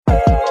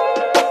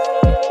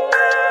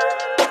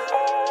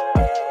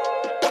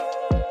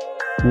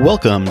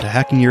Welcome to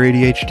Hacking Your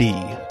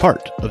ADHD,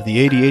 part of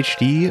the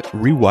ADHD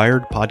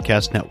Rewired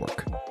Podcast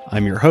Network.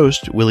 I'm your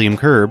host, William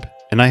Kerb,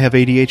 and I have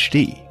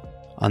ADHD.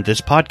 On this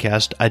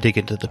podcast, I dig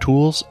into the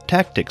tools,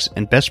 tactics,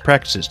 and best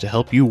practices to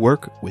help you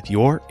work with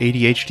your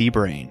ADHD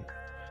brain.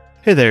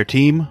 Hey there,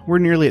 team. We're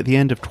nearly at the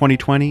end of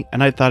 2020,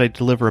 and I thought I'd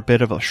deliver a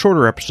bit of a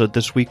shorter episode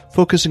this week,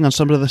 focusing on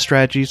some of the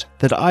strategies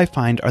that I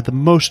find are the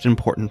most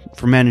important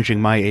for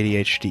managing my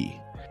ADHD.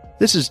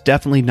 This is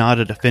definitely not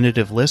a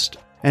definitive list,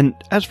 and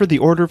as for the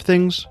order of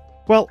things,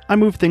 well, I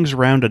moved things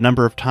around a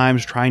number of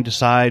times trying to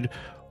decide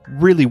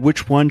really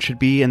which one should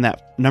be in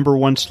that number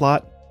one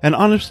slot, and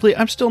honestly,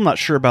 I'm still not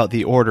sure about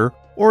the order,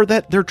 or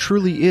that there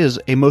truly is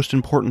a most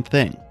important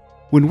thing.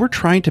 When we're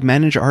trying to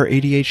manage our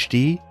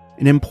ADHD,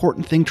 an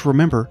important thing to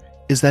remember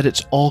is that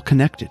it's all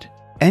connected.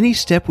 Any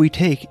step we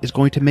take is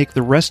going to make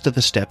the rest of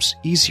the steps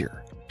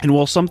easier. And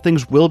while some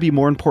things will be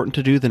more important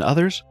to do than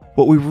others,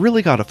 what we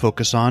really got to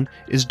focus on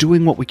is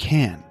doing what we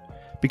can,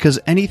 because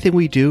anything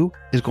we do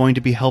is going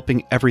to be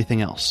helping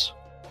everything else.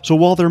 So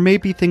while there may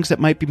be things that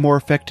might be more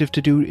effective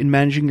to do in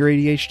managing your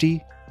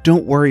ADHD,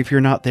 don't worry if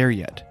you're not there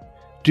yet.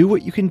 Do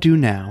what you can do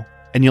now,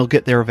 and you'll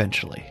get there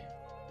eventually.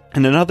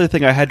 And another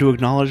thing I had to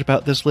acknowledge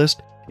about this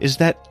list is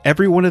that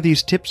every one of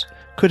these tips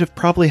could have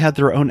probably had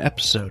their own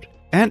episode,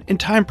 and in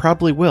time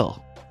probably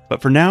will.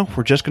 But for now,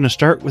 we're just going to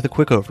start with a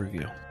quick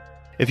overview.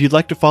 If you'd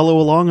like to follow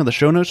along on the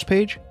show notes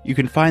page, you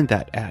can find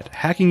that at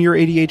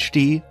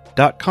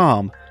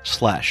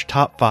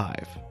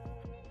hackingYourADHD.com/top5.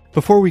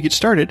 Before we get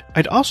started,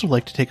 I'd also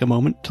like to take a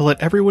moment to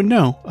let everyone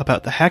know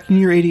about the Hacking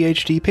Your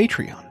ADHD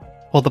Patreon.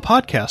 While the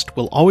podcast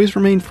will always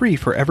remain free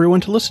for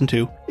everyone to listen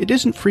to, it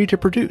isn't free to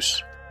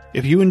produce.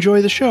 If you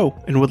enjoy the show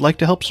and would like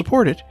to help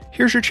support it,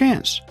 here's your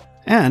chance.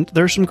 And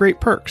there are some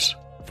great perks.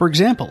 For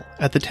example,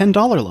 at the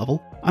 $10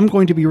 level, I'm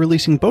going to be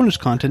releasing bonus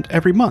content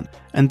every month,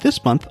 and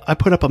this month I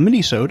put up a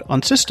mini-sode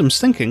on systems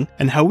thinking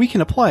and how we can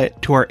apply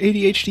it to our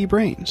ADHD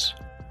brains.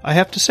 I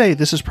have to say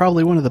this is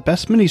probably one of the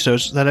best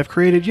mini-sodes that I've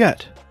created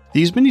yet.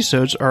 These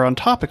mini-sodes are on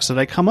topics that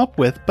I come up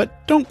with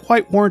but don't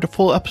quite warrant a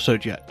full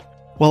episode yet.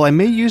 While I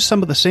may use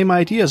some of the same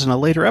ideas in a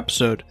later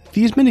episode,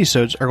 these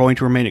mini-sodes are going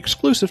to remain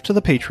exclusive to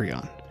the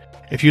Patreon.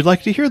 If you'd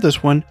like to hear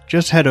this one,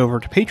 just head over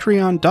to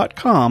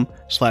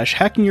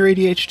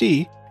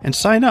patreon.com/hackingYourADHD and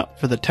sign up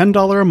for the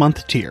 $10 a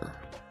month tier.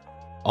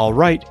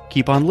 Alright,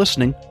 keep on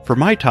listening for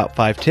my top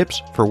 5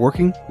 tips for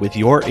working with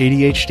your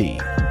ADHD.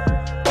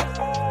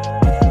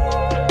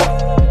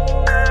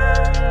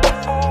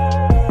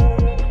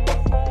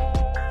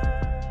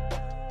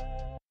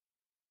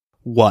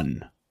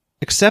 1.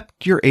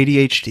 Accept your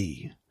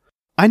ADHD.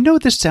 I know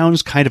this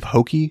sounds kind of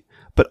hokey,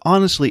 but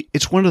honestly,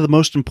 it's one of the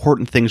most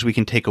important things we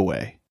can take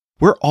away.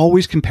 We're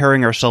always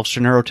comparing ourselves to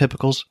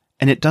neurotypicals,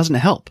 and it doesn't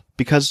help,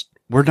 because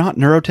we're not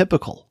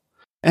neurotypical.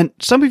 And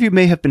some of you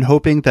may have been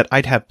hoping that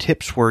I'd have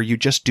tips where you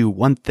just do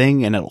one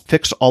thing and it'll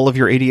fix all of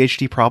your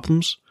ADHD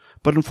problems,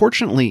 but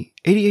unfortunately,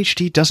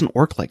 ADHD doesn't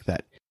work like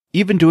that.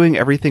 Even doing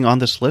everything on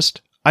this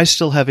list, I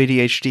still have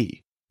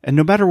ADHD. And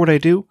no matter what I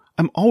do,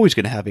 I'm always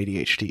going to have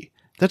ADHD.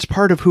 That's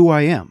part of who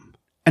I am.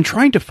 And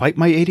trying to fight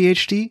my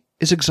ADHD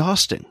is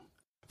exhausting.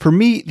 For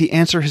me, the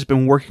answer has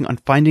been working on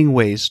finding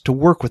ways to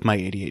work with my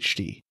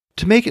ADHD,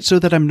 to make it so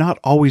that I'm not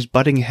always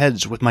butting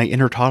heads with my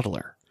inner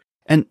toddler.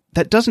 And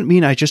that doesn't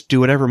mean I just do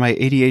whatever my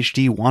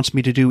ADHD wants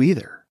me to do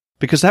either,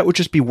 because that would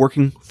just be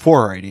working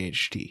for our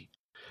ADHD.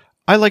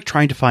 I like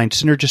trying to find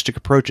synergistic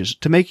approaches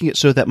to making it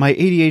so that my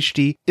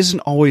ADHD isn't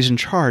always in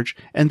charge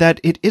and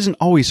that it isn't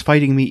always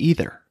fighting me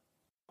either.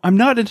 I'm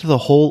not into the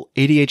whole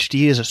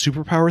ADHD as a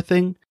superpower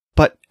thing,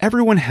 but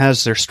everyone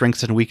has their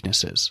strengths and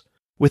weaknesses.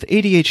 With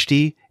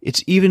ADHD,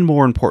 it's even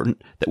more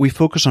important that we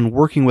focus on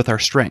working with our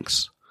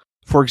strengths.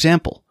 For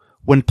example,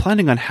 when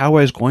planning on how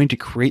I was going to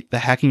create the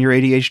Hacking Your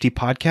ADHD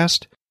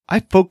podcast, I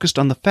focused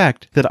on the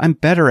fact that I'm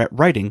better at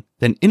writing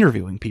than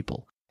interviewing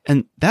people,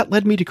 and that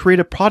led me to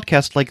create a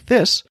podcast like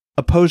this,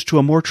 opposed to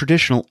a more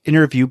traditional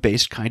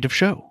interview-based kind of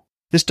show.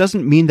 This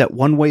doesn't mean that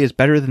one way is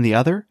better than the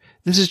other,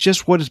 this is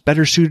just what is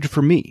better suited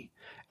for me,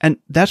 and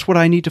that's what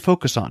I need to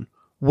focus on,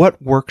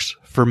 what works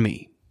for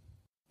me.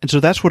 And so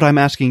that's what I'm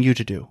asking you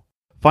to do.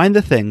 Find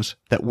the things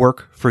that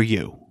work for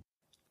you.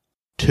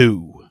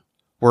 2.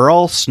 We're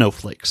all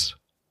snowflakes.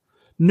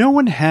 No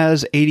one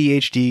has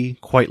ADHD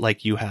quite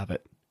like you have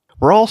it.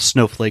 We're all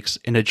snowflakes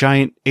in a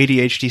giant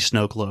ADHD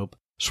snow globe,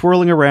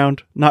 swirling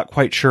around, not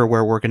quite sure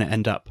where we're going to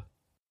end up.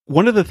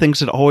 One of the things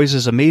that always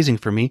is amazing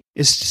for me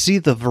is to see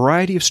the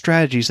variety of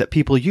strategies that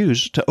people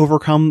use to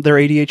overcome their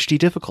ADHD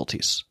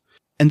difficulties.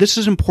 And this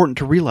is important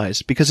to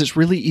realize because it's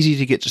really easy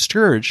to get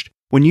discouraged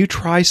when you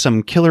try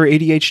some killer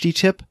ADHD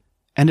tip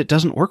and it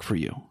doesn't work for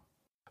you.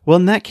 Well,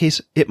 in that case,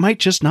 it might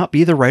just not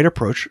be the right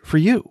approach for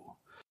you.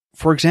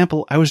 For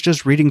example, I was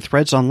just reading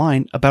threads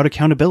online about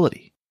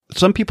accountability.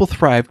 Some people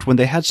thrived when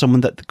they had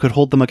someone that could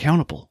hold them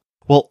accountable,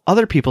 while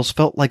other people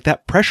felt like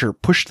that pressure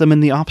pushed them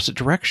in the opposite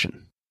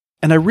direction.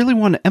 And I really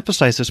want to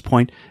emphasize this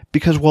point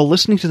because while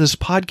listening to this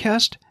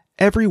podcast,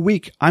 every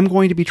week I'm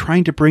going to be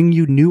trying to bring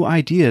you new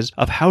ideas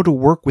of how to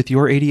work with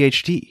your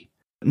ADHD.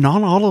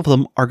 Not all of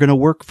them are going to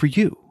work for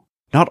you.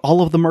 not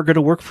all of them are going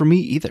to work for me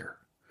either.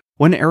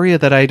 One area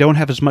that I don't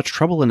have as much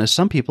trouble in as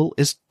some people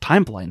is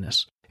time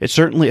blindness. It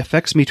certainly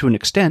affects me to an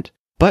extent,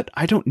 but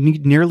I don't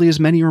need nearly as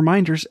many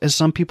reminders as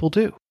some people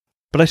do.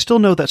 But I still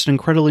know that's an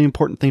incredibly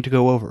important thing to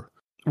go over.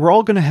 We're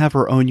all going to have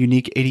our own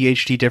unique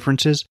ADHD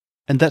differences,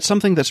 and that's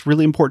something that's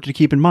really important to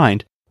keep in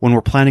mind when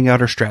we're planning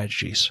out our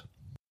strategies.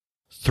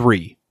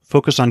 3.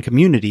 Focus on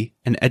community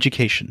and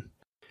education.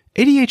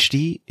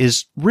 ADHD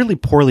is really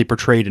poorly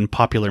portrayed in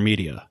popular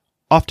media,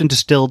 often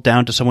distilled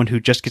down to someone who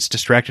just gets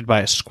distracted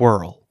by a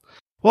squirrel.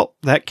 Well,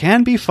 that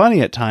can be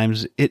funny at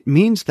times. It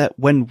means that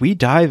when we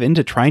dive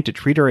into trying to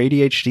treat our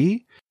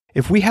ADHD,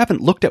 if we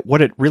haven't looked at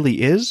what it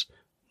really is,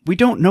 we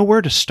don't know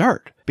where to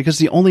start, because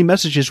the only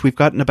messages we've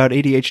gotten about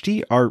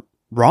ADHD are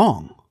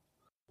wrong.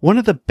 One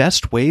of the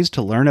best ways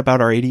to learn about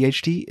our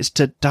ADHD is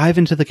to dive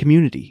into the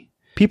community.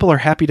 People are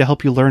happy to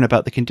help you learn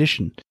about the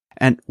condition,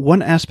 and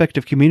one aspect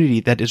of community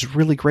that is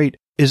really great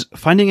is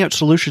finding out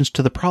solutions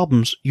to the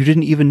problems you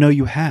didn't even know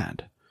you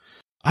had.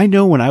 I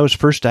know when I was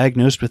first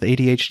diagnosed with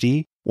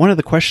ADHD, one of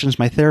the questions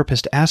my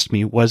therapist asked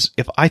me was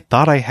if I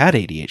thought I had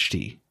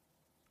ADHD.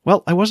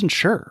 Well, I wasn't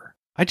sure.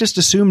 I just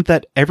assumed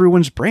that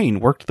everyone's brain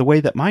worked the way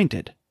that mine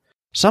did.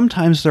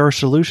 Sometimes there are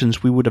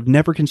solutions we would have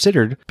never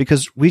considered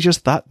because we just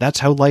thought that's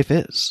how life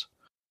is.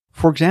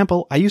 For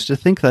example, I used to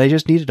think that I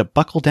just needed to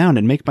buckle down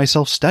and make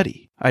myself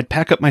study. I'd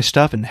pack up my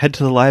stuff and head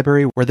to the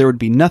library where there would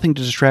be nothing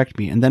to distract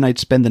me, and then I'd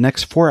spend the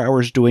next 4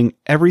 hours doing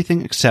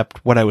everything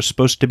except what I was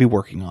supposed to be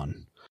working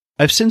on.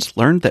 I've since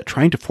learned that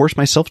trying to force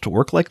myself to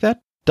work like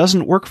that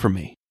doesn't work for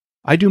me.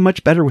 I do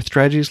much better with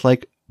strategies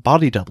like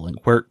body doubling,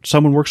 where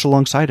someone works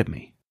alongside of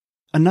me.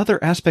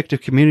 Another aspect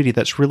of community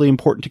that's really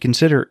important to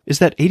consider is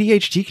that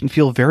ADHD can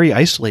feel very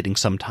isolating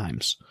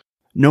sometimes.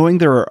 Knowing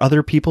there are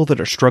other people that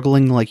are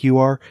struggling like you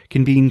are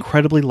can be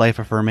incredibly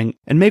life-affirming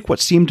and make what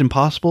seemed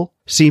impossible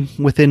seem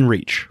within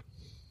reach.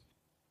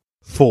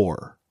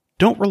 4.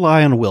 Don't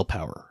rely on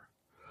willpower.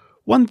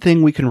 One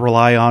thing we can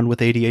rely on with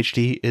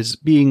ADHD is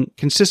being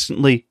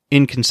consistently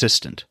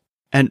inconsistent.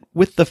 And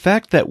with the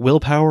fact that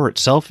willpower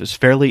itself is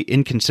fairly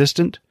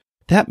inconsistent,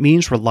 that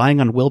means relying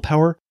on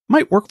willpower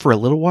might work for a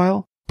little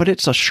while, but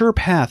it's a sure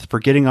path for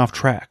getting off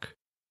track.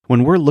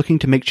 When we're looking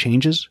to make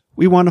changes,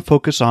 we want to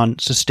focus on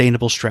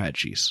sustainable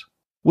strategies.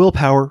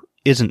 Willpower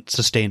isn't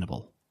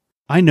sustainable.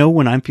 I know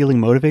when I'm feeling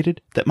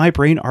motivated that my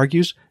brain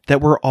argues that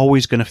we're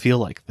always going to feel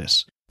like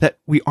this, that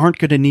we aren't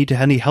going to need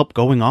any help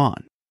going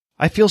on.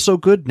 I feel so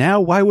good now,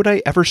 why would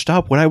I ever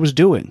stop what I was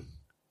doing?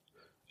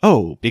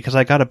 Oh, because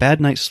I got a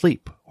bad night's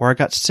sleep, or I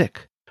got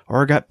sick,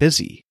 or I got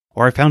busy,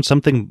 or I found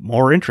something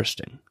more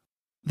interesting.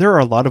 There are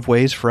a lot of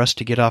ways for us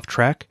to get off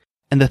track,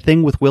 and the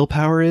thing with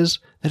willpower is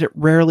that it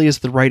rarely is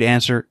the right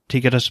answer to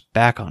get us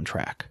back on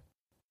track.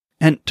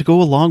 And to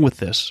go along with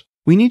this,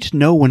 we need to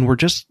know when we're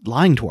just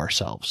lying to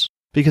ourselves,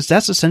 because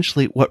that's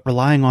essentially what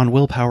relying on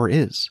willpower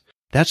is.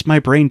 That's my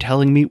brain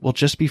telling me we'll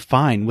just be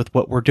fine with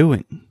what we're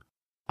doing.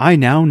 I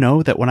now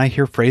know that when I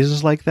hear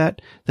phrases like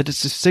that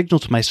it's a signal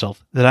to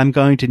myself that I'm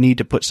going to need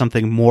to put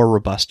something more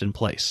robust in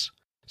place.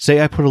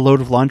 Say I put a load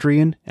of laundry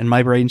in, and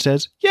my brain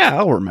says, yeah,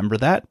 I'll remember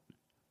that.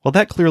 Well,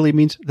 that clearly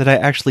means that I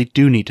actually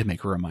do need to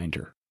make a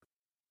reminder.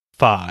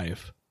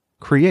 5.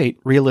 Create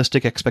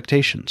realistic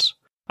expectations.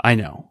 I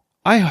know.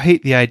 I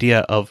hate the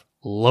idea of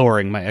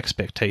lowering my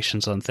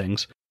expectations on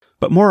things,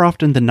 but more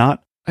often than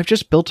not, I've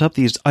just built up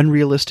these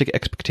unrealistic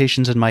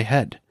expectations in my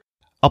head.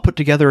 I'll put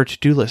together a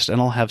to-do list and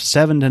I'll have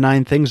 7 to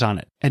 9 things on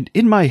it, and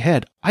in my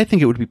head, I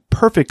think it would be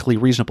perfectly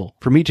reasonable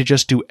for me to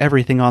just do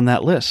everything on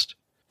that list.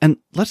 And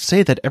let's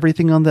say that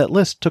everything on that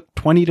list took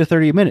 20 to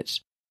 30 minutes.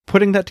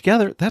 Putting that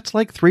together, that's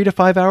like 3 to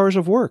 5 hours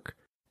of work.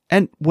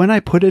 And when I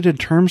put it in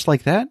terms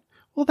like that,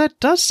 well, that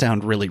does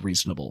sound really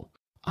reasonable.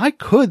 I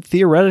could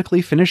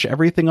theoretically finish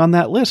everything on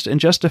that list in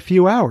just a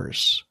few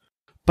hours.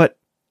 But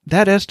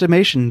that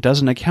estimation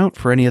doesn't account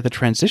for any of the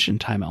transition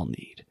time I'll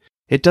need.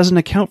 It doesn't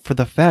account for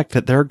the fact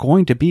that there are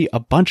going to be a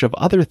bunch of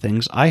other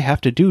things I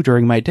have to do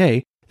during my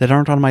day that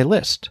aren't on my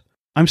list.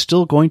 I'm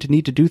still going to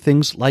need to do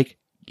things like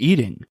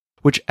eating,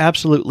 which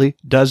absolutely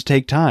does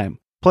take time.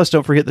 Plus,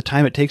 don't forget the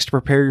time it takes to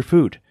prepare your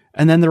food.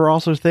 And then there are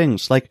also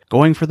things like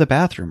going for the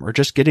bathroom or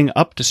just getting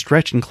up to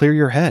stretch and clear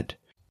your head.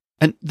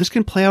 And this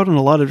can play out in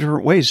a lot of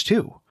different ways,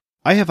 too.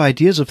 I have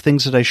ideas of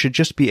things that I should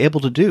just be able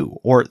to do,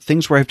 or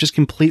things where I've just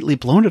completely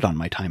blown it on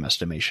my time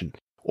estimation,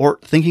 or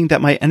thinking that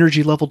my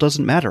energy level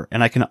doesn't matter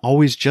and I can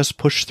always just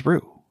push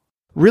through.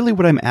 Really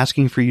what I'm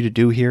asking for you to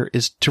do here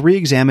is to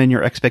re-examine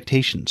your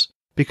expectations,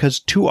 because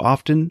too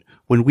often,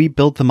 when we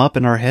build them up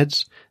in our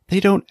heads, they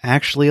don't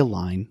actually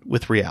align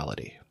with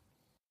reality.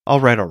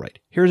 Alright.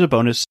 Here's a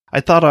bonus. I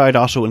thought I'd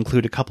also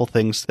include a couple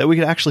things that we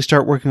could actually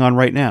start working on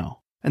right now,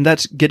 and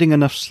that's getting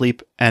enough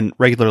sleep and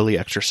regularly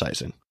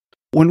exercising.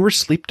 When we're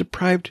sleep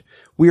deprived,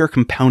 we are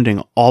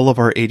compounding all of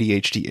our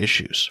ADHD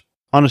issues.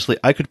 Honestly,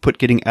 I could put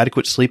getting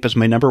adequate sleep as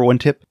my number one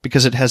tip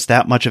because it has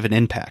that much of an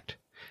impact.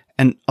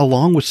 And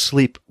along with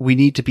sleep, we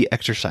need to be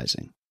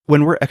exercising.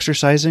 When we're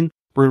exercising,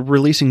 we're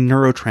releasing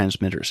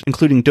neurotransmitters,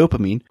 including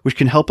dopamine, which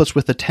can help us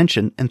with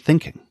attention and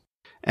thinking.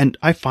 and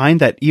I find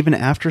that even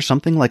after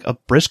something like a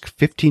brisk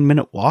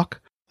 15-minute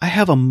walk, I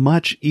have a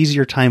much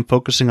easier time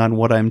focusing on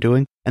what I'm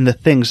doing and the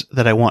things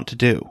that I want to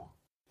do.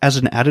 As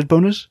an added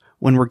bonus,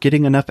 when we're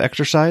getting enough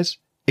exercise,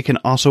 it can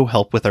also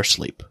help with our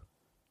sleep.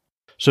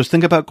 So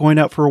think about going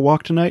out for a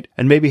walk tonight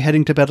and maybe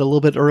heading to bed a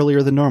little bit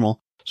earlier than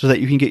normal so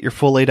that you can get your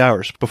full 8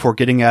 hours before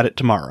getting at it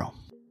tomorrow.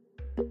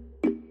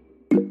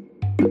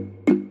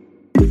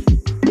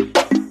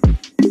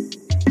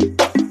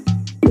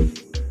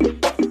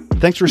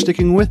 Thanks for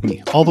sticking with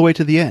me all the way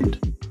to the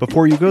end.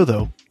 Before you go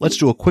though, let's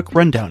do a quick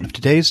rundown of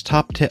today's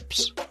top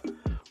tips.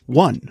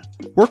 1.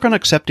 Work on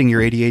accepting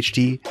your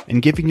ADHD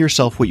and giving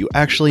yourself what you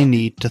actually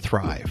need to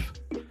thrive.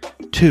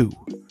 2.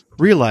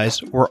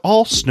 Realize we're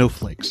all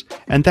snowflakes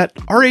and that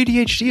our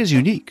ADHD is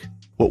unique.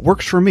 What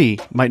works for me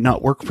might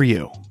not work for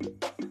you.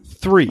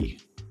 3.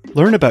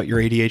 Learn about your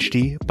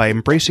ADHD by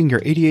embracing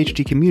your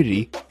ADHD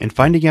community and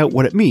finding out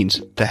what it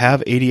means to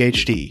have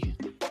ADHD.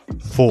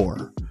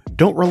 4.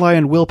 Don't rely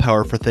on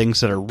willpower for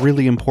things that are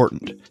really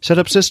important. Set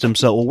up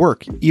systems that will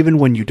work even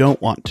when you don't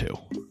want to.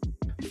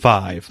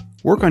 5.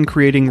 Work on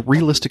creating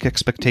realistic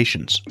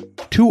expectations.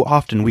 Too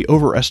often we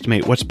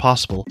overestimate what's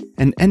possible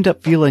and end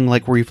up feeling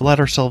like we've let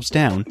ourselves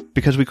down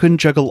because we couldn't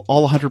juggle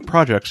all 100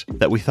 projects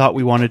that we thought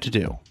we wanted to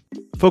do.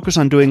 Focus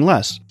on doing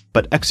less,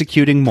 but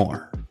executing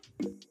more.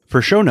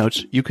 For show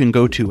notes, you can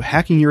go to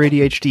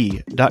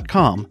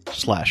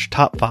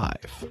hackingyouradhd.com/top5.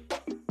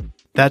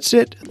 That's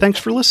it. Thanks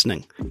for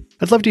listening.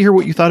 I'd love to hear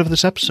what you thought of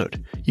this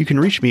episode. You can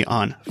reach me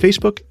on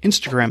Facebook,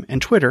 Instagram,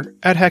 and Twitter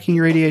at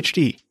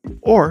hackingyyouradhd,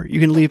 or you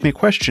can leave me a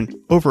question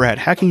over at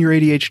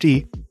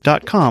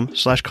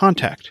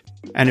hackingyyouradhd.com/contact.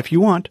 And if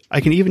you want,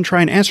 I can even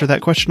try and answer that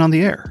question on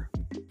the air.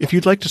 If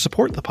you'd like to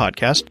support the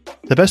podcast,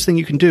 the best thing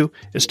you can do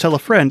is tell a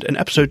friend an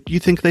episode you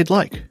think they'd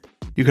like.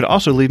 You could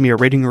also leave me a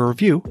rating or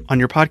review on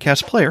your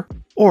podcast player,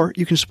 or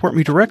you can support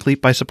me directly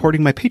by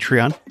supporting my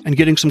Patreon and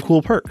getting some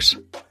cool perks.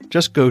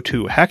 Just go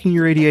to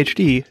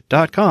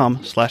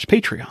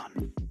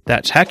hackingyyouradhd.com/Patreon.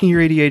 That's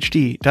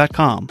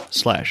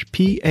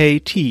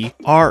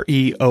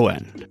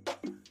hackingyyouradhd.com/PATREON.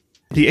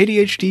 The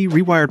ADHD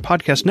Rewired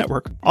Podcast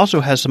Network also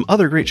has some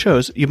other great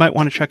shows you might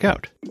want to check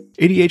out.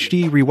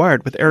 ADHD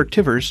Rewired with Eric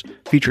Tivers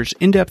features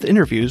in-depth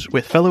interviews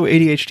with fellow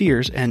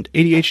ADHDers and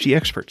ADHD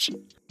experts.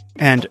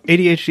 And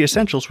ADHD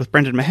Essentials with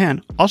Brendan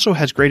Mahan also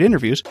has great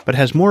interviews, but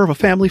has more of a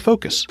family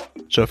focus.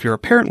 So if you're a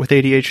parent with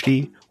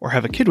ADHD or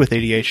have a kid with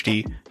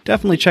ADHD,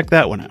 definitely check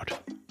that one out.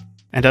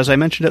 And as I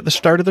mentioned at the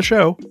start of the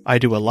show, I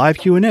do a live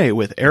Q&A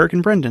with Eric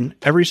and Brendan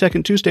every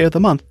second Tuesday of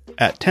the month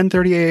at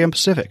 10:30 a.m.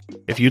 Pacific.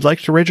 If you'd like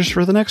to register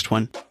for the next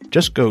one,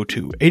 just go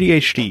to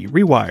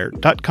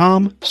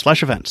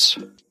ADHDrewired.com/events.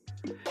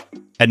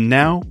 And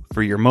now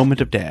for your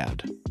moment of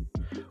dad.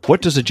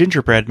 What does a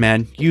gingerbread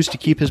man use to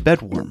keep his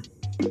bed warm?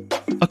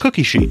 A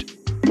cookie sheet.